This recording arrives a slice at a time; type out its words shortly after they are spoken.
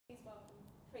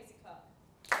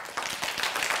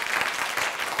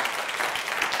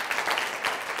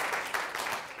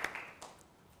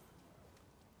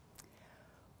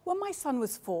my son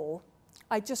was 4,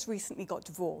 I just recently got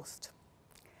divorced.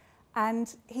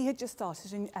 And he had just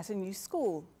started at a new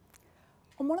school.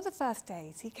 On one of the first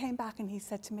days, he came back and he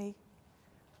said to me,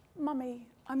 "Mummy,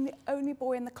 I'm the only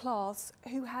boy in the class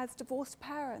who has divorced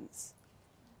parents."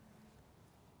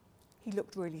 He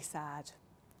looked really sad,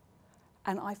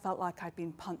 and I felt like I'd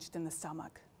been punched in the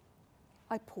stomach.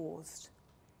 I paused,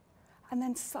 and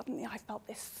then suddenly I felt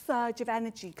this surge of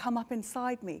energy come up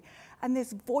inside me, and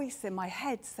this voice in my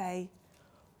head say,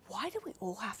 "Why do we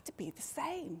all have to be the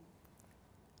same?"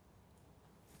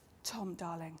 Tom,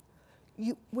 darling,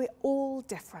 we're all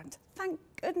different. Thank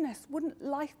goodness, wouldn't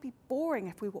life be boring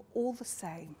if we were all the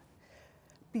same?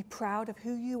 Be proud of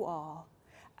who you are,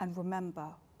 and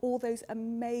remember all those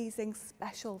amazing,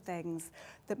 special things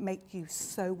that make you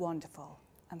so wonderful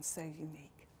and so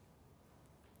unique.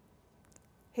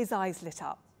 His eyes lit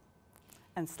up,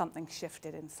 and something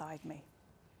shifted inside me.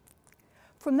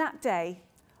 From that day,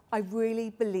 I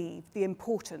really believe the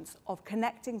importance of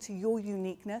connecting to your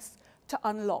uniqueness to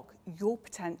unlock your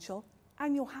potential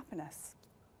and your happiness.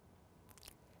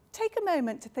 Take a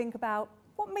moment to think about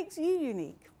what makes you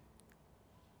unique.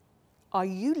 Are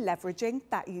you leveraging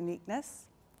that uniqueness?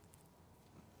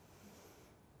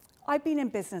 I've been in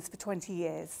business for 20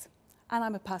 years, and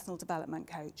I'm a personal development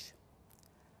coach.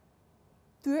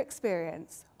 Through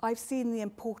experience, I've seen the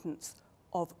importance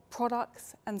of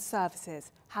products and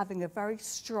services having a very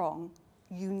strong,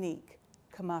 unique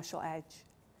commercial edge.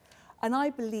 And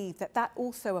I believe that that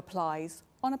also applies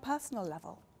on a personal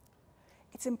level.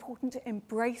 It's important to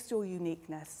embrace your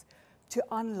uniqueness, to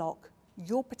unlock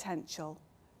your potential,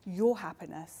 your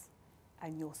happiness,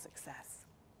 and your success.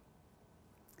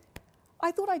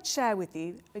 I thought I'd share with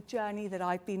you a journey that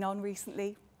I've been on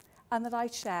recently and that I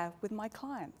share with my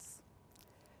clients.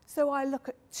 So I look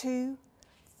at 2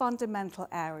 fundamental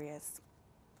areas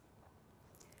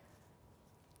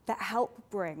that help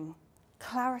bring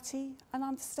clarity and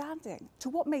understanding to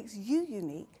what makes you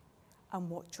unique and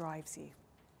what drives you.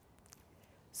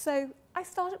 So I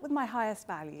started with my highest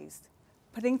values,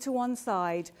 putting to one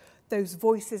side those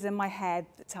voices in my head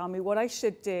that tell me what I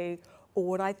should do or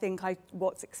what I think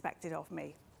what's expected of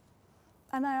me.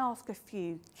 And I ask a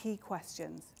few key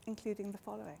questions, including the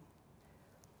following.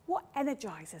 What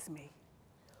energizes me?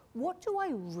 What do I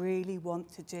really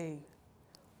want to do?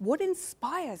 What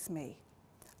inspires me?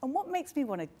 And what makes me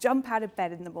want to jump out of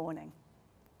bed in the morning?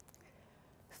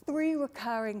 3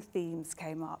 recurring themes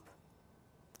came up: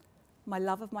 my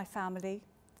love of my family,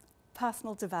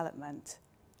 personal development,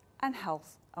 and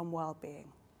health and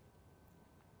well-being.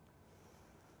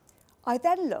 I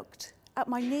then looked at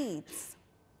my needs.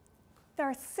 There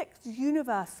are 6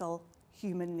 universal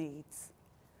human needs.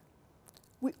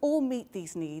 We all meet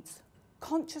these needs,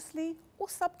 consciously or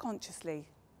subconsciously,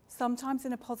 sometimes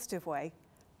in a positive way,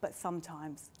 but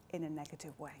sometimes in a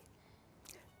negative way.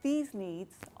 These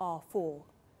needs are for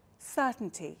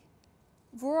certainty,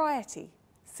 variety,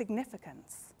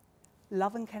 significance,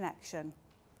 love and connection,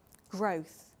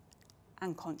 growth,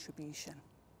 and contribution.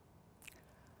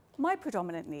 My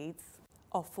predominant needs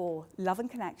are for love and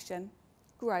connection,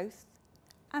 growth,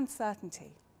 and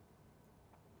certainty.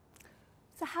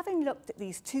 So having looked at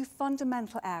these 2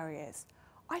 fundamental areas,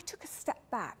 I took a step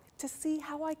back to see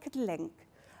how I could link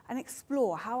and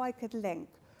explore how I could link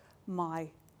my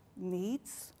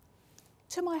needs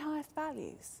to my highest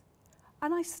values.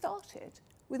 And I started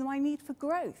with my need for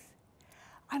growth.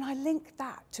 And I linked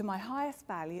that to my highest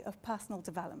value of personal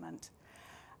development.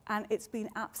 And it's been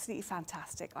absolutely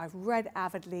fantastic. I've read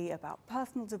avidly about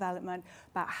personal development,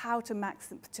 about how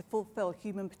to fulfill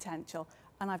human potential,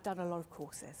 and I've done a lot of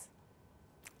courses.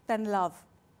 Then love,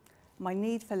 my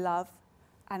need for love,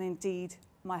 and indeed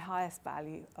my highest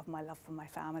value of my love for my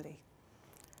family.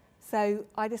 So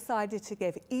I decided to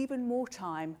give even more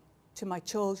time to my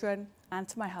children and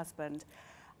to my husband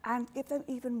and give them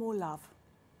even more love.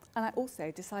 And I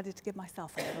also decided to give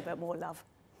myself a little bit more love.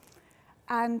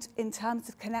 And in terms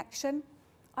of connection,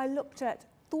 I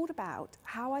thought about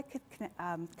how I could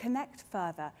connect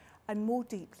further and more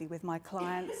deeply with my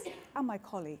clients and my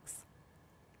colleagues.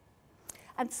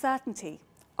 And certainty,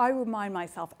 I remind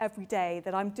myself every day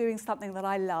that I'm doing something that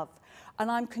I love and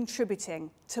I'm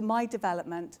contributing to my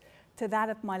development, to that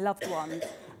of my loved ones,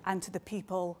 and to the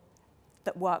people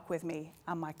that work with me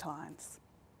and my clients.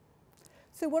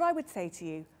 So what I would say to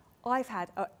you, I've had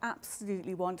an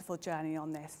absolutely wonderful journey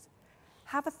on this.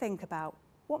 Have a think about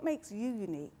what makes you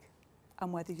unique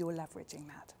and whether you're leveraging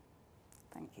that.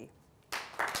 Thank you.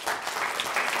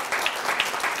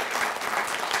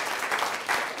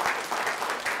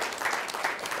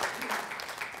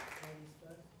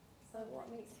 So what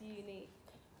makes you unique?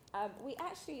 We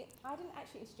I didn't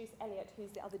actually introduce Elliot,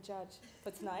 who's the other judge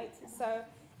for tonight. So,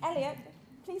 Elliot,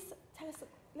 please tell us a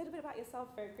little bit about yourself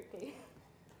very quickly.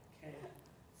 Okay,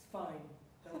 it's fine,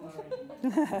 don't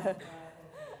worry.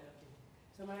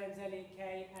 So my name's Elliot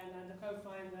Kay, and I'm the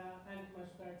co-founder and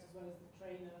commercial director, as well as the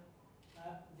trainer,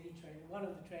 one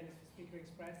of the trainers for Speaker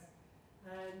Express.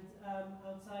 And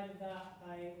outside of that,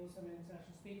 I also am an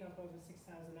international speaker. I've got over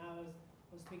 6,000 hours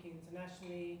of speaking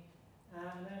internationally.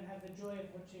 And I have the joy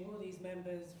of watching all these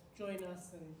members join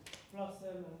us and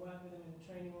blossom and work with them in the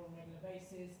training on a regular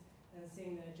basis and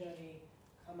seeing their journey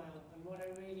come out. And what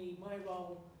my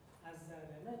role as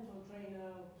their mentor,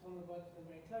 trainer, someone who works with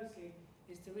them very closely,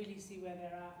 is to really see where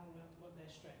they're at and what their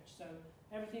stretch. So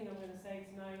everything I'm going to say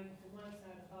tonight, if it might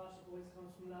sound harsh, it always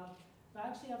comes from love.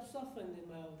 But actually I've softened in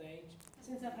my old age.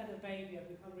 Since I've had a baby, I've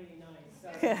become really nice. So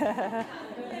I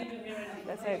don't think you'll hear anything.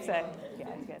 Let's hope so.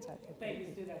 Yeah, you get it.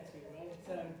 Babies do that too, right?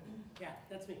 So yeah,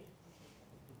 that's me.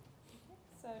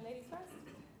 So, ladies first.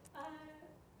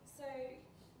 So,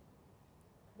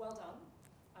 well done.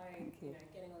 Thank you.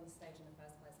 Getting on the stage in the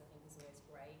first place, I think, is always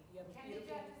great. You have a Can the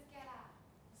beautiful. judges get out?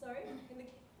 Sorry.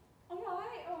 All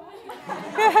right.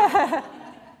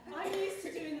 I'm used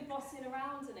to doing the bossing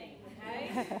around, Annie.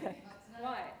 Okay.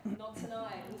 Right. Not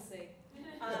tonight. We'll see.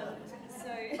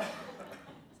 So,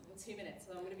 2 minutes.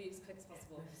 So I'm going to be as quick as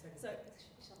possible. So,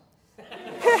 shut up.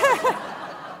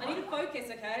 I need to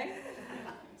focus, okay?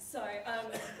 So,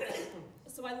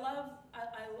 so I love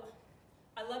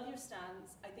your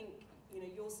stance. I think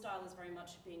your style is very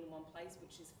much being in one place,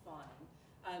 which is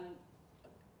fine.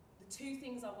 The two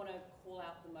things I want to call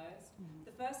out the most.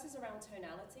 The first is around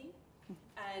tonality,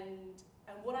 and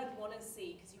what I'd want to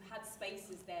see, because you had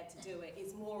spaces there to do it,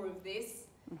 is more of this.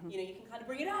 You can kind of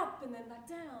bring it up and then back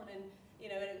down, and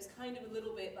and it was kind of a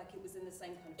little bit like it was in the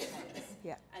same kind of place.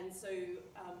 Yeah. And so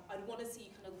I'd want to see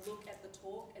you kind of look at the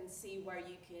talk and see where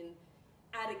you can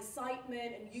add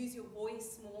excitement and use your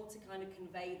voice more to kind of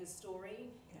convey the story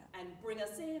and bring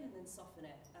us in and then soften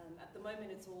it. At the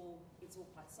moment, it's all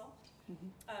quite soft.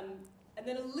 And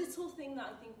then a little thing that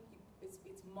I think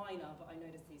it's minor, but I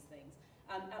noticed these things.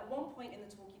 At one point in the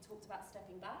talk, you talked about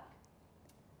stepping back,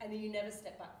 and then you never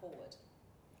stepped back forward.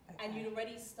 Okay. And you'd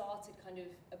already started kind of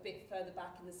a bit further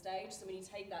back in the stage, so when you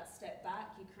take that step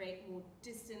back, you create more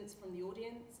distance from the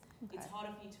audience. Okay. It's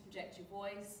harder for you to project your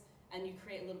voice, and you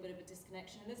create a little bit of a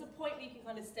disconnection. And there's a point where you can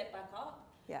kind of step back up,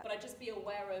 but I'd just be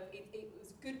aware of, it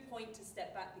was a good point to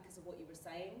step back because of what you were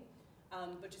saying,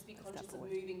 but just be conscious of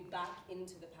moving back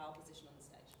into the power position on the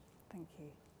stage. Thank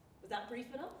you. Was that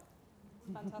brief enough?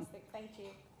 Fantastic, thank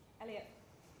you. Elliot.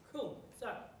 Cool.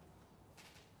 So,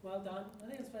 well done. I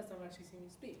think it's the first time I've actually seen you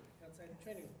speak outside the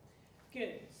training room.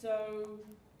 Good. So,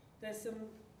 there's some.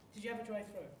 Did you have a dry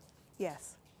throat?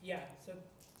 Yes. Yeah. So,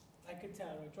 I could tell.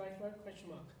 A dry throat? Question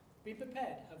mark. Be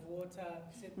prepared. Have water.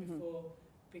 Sit before,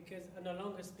 because in a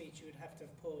longer speech you would have to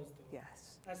have paused.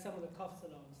 Yes. As some of the coughs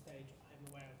along stage, I'm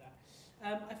aware of that.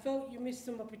 I felt you missed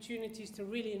some opportunities to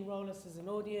really enroll us as an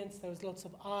audience. There was lots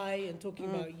of I and talking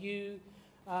about you.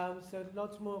 So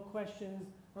lots more questions.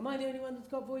 Am I the only one that's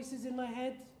got voices in my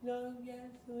head? No,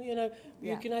 yes.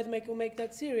 You can either make or make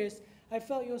that serious. I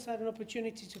felt you also had an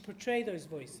opportunity to portray those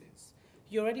voices.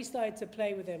 You already started to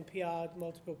play with MPR,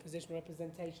 multiple position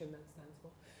representation, that stands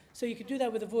for. So you could do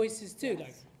that with the voices too,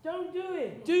 like, don't do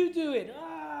it, do it.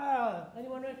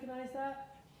 Anyone recognize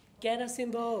that? Get us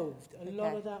involved, a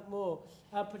lot of that more.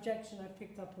 Projection, I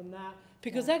picked up on that.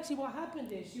 Because actually what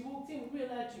happened is, she walked in with real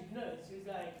attitude, she was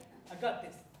like, I got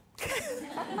this.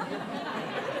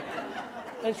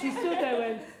 And she stood there and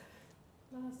went,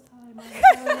 last time I was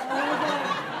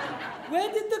like, where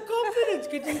did the confidence?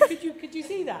 Could you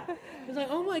see that? It was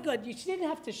like, oh my God, she didn't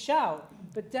have to shout,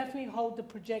 but definitely hold the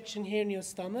projection here in your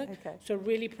stomach. Okay. So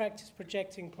really practice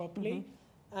projecting properly.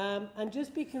 And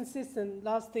just be consistent.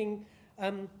 Last thing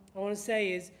I want to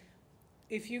say is,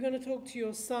 if you're going to talk to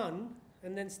your son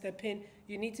and then step in,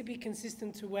 you need to be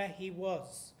consistent to where he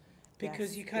was.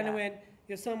 Because you kind of went,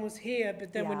 your son was here,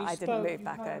 but then when you spoke, you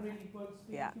can't really both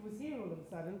speak. He was here all of a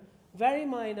sudden. Very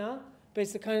minor, but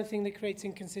it's the kind of thing that creates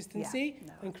inconsistency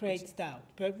and creates doubt.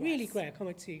 But really great. I can't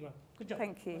wait to see you grow. Good job.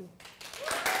 Thank you.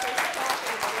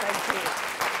 Thank you.